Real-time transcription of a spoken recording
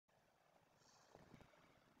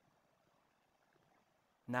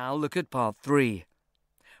Now look at part 3.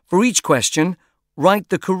 For each question, write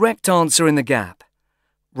the correct answer in the gap.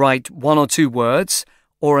 Write 1 or 2 words,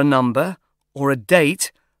 or a number, or a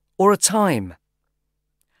date, or a time.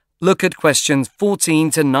 Look at questions 14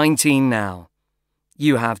 to 19 now.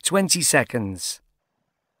 You have 20 seconds.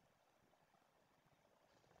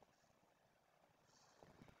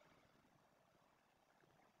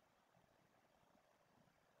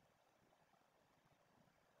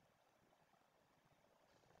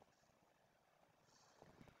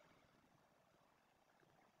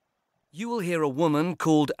 You will hear a woman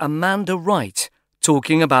called Amanda Wright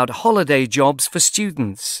talking about holiday jobs for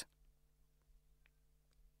students.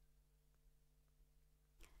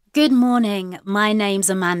 Good morning, my name's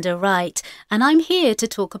Amanda Wright and I'm here to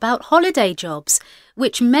talk about holiday jobs,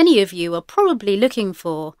 which many of you are probably looking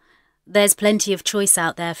for. There's plenty of choice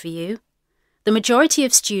out there for you. The majority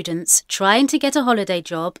of students trying to get a holiday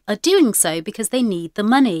job are doing so because they need the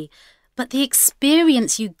money, but the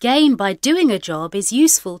experience you gain by doing a job is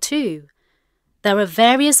useful too. There are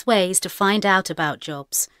various ways to find out about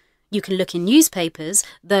jobs. You can look in newspapers,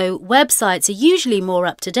 though websites are usually more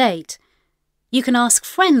up to date. You can ask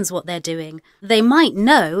friends what they're doing. They might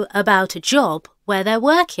know about a job where they're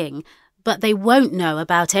working, but they won't know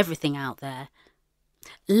about everything out there.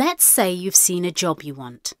 Let's say you've seen a job you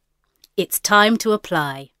want. It's time to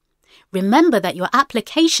apply. Remember that your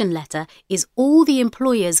application letter is all the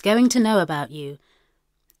employer's going to know about you.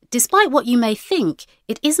 Despite what you may think,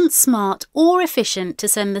 it isn't smart or efficient to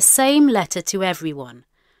send the same letter to everyone.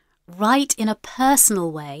 Write in a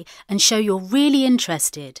personal way and show you're really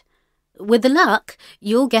interested. With the luck,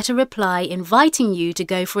 you'll get a reply inviting you to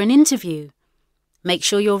go for an interview. Make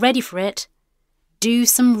sure you're ready for it. Do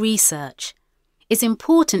some research. It's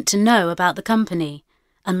important to know about the company,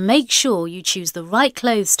 and make sure you choose the right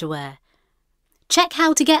clothes to wear. Check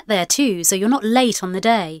how to get there too, so you're not late on the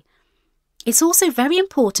day. It's also very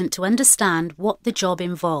important to understand what the job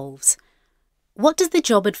involves. What does the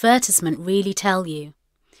job advertisement really tell you?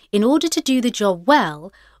 In order to do the job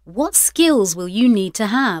well, what skills will you need to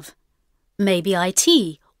have? Maybe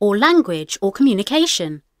IT, or language, or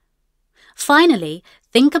communication. Finally,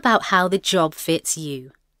 think about how the job fits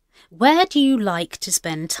you. Where do you like to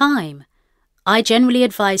spend time? I generally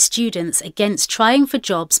advise students against trying for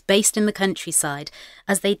jobs based in the countryside,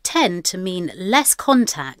 as they tend to mean less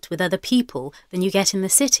contact with other people than you get in the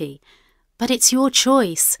city. But it's your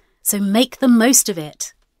choice, so make the most of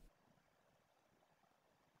it.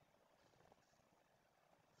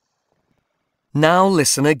 Now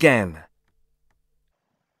listen again.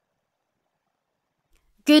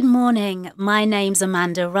 Good morning, my name's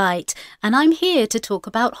Amanda Wright and I'm here to talk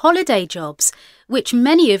about holiday jobs, which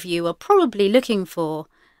many of you are probably looking for.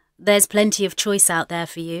 There's plenty of choice out there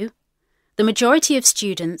for you. The majority of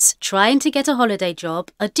students trying to get a holiday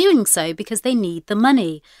job are doing so because they need the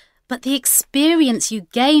money, but the experience you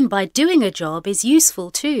gain by doing a job is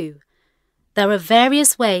useful too. There are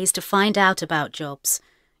various ways to find out about jobs.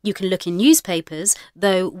 You can look in newspapers,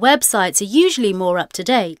 though websites are usually more up to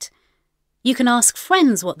date. You can ask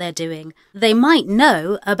friends what they're doing. They might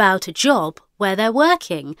know about a job where they're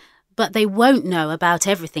working, but they won't know about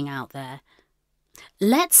everything out there.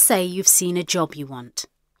 Let's say you've seen a job you want.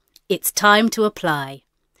 It's time to apply.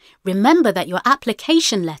 Remember that your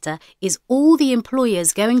application letter is all the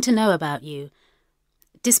employer's going to know about you.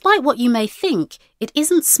 Despite what you may think, it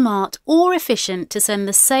isn't smart or efficient to send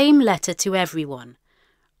the same letter to everyone.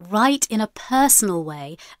 Write in a personal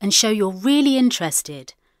way and show you're really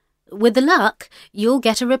interested. With the luck, you'll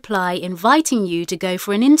get a reply inviting you to go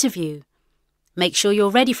for an interview. Make sure you're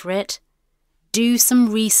ready for it. Do some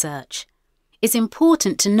research. It's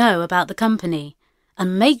important to know about the company,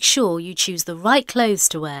 and make sure you choose the right clothes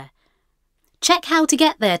to wear. Check how to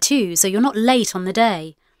get there too, so you're not late on the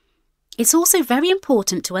day. It's also very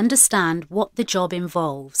important to understand what the job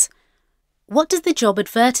involves. What does the job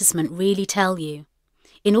advertisement really tell you?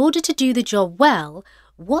 In order to do the job well,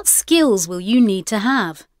 what skills will you need to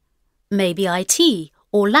have? Maybe IT,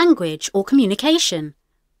 or language, or communication.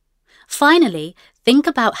 Finally, think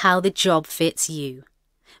about how the job fits you.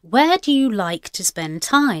 Where do you like to spend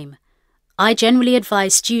time? I generally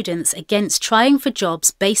advise students against trying for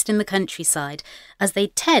jobs based in the countryside, as they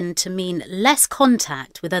tend to mean less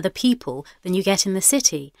contact with other people than you get in the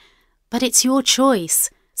city. But it's your choice,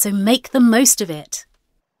 so make the most of it.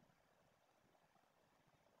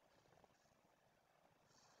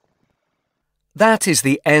 That is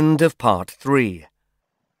the end of part 3.